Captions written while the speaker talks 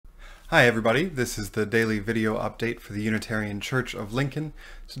Hi everybody, this is the daily video update for the Unitarian Church of Lincoln.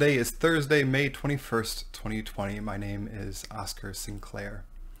 Today is Thursday, May 21st, 2020. My name is Oscar Sinclair.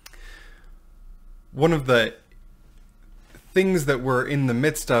 One of the things that we're in the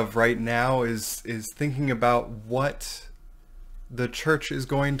midst of right now is thinking about what the church is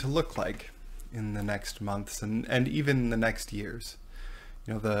going to look like in the next months and even the next years.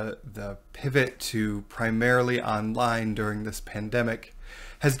 You know, the pivot to primarily online during this pandemic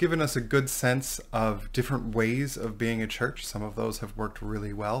has given us a good sense of different ways of being a church. Some of those have worked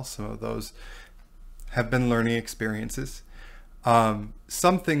really well. Some of those have been learning experiences. Some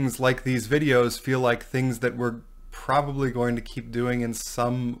things like these videos feel like things that we're probably going to keep doing in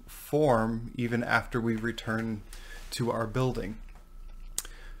some form even after we return to our building.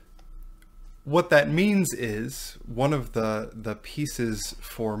 What that means is one of the pieces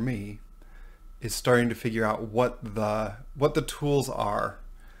for me is starting to figure out what the tools are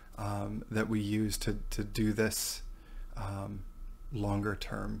that we use to do this longer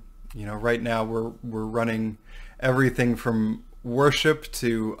term. You know, right now we're running everything from worship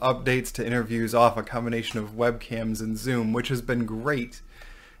to updates to interviews off a combination of webcams and Zoom, which has been great.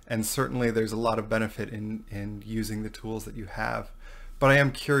 And certainly there's a lot of benefit in using the tools that you have. But I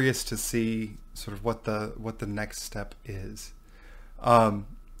am curious to see sort of what the next step is.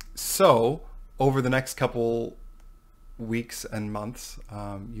 So over the next couple weeks and months,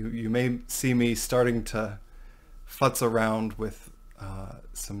 you may see me starting to futz around with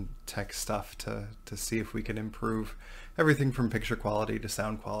some tech stuff to see if we can improve everything from picture quality to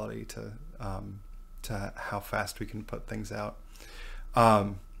sound quality to how fast we can put things out.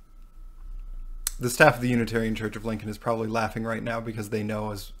 The staff of the Unitarian Church of Lincoln is probably laughing right now because they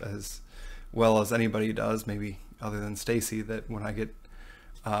know as well as anybody does, maybe other than Stacy, that when I get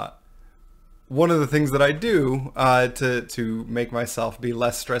one of the things that I do to make myself be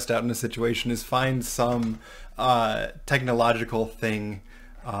less stressed out in a situation is find some technological thing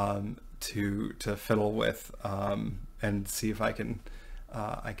to fiddle with and see if I can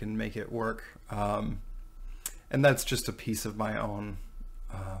make it work. And that's just a piece of my own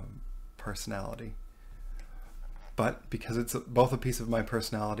personality. But because it's both a piece of my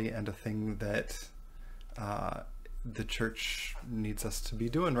personality and a thing that the church needs us to be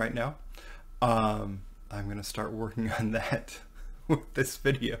doing right now, I'm going to start working on that with this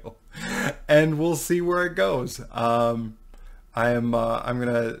video, and we'll see where it goes. I'm going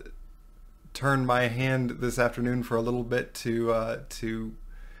to turn my hand this afternoon for a little bit to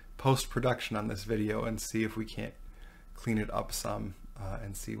post-production on this video and see if we can't clean it up some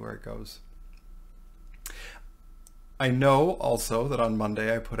and see where it goes. I know also that on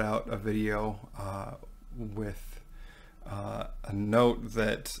Monday I put out a video with a note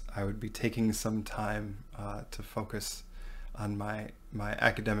that I would be taking some time to focus on my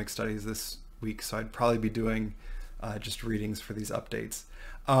academic studies this week, so I'd probably be doing just readings for these updates.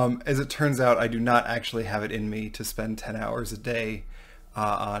 As it turns out, I do not actually have it in me to spend 10 hours a day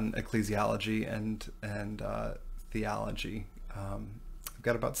on ecclesiology and theology. I've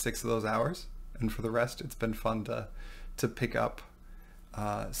got about 6 of those hours, and for the rest, it's been fun to pick up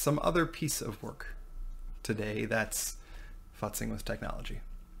some other piece of work today that's futzing with technology.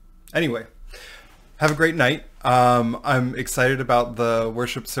 Anyway, have a great night. I'm excited about the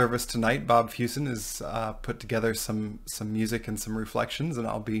worship service tonight. Bob Fusen has put together some music and some reflections, and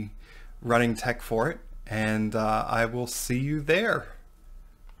I'll be running tech for it. And I will see you there.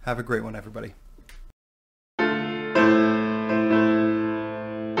 Have a great one, everybody.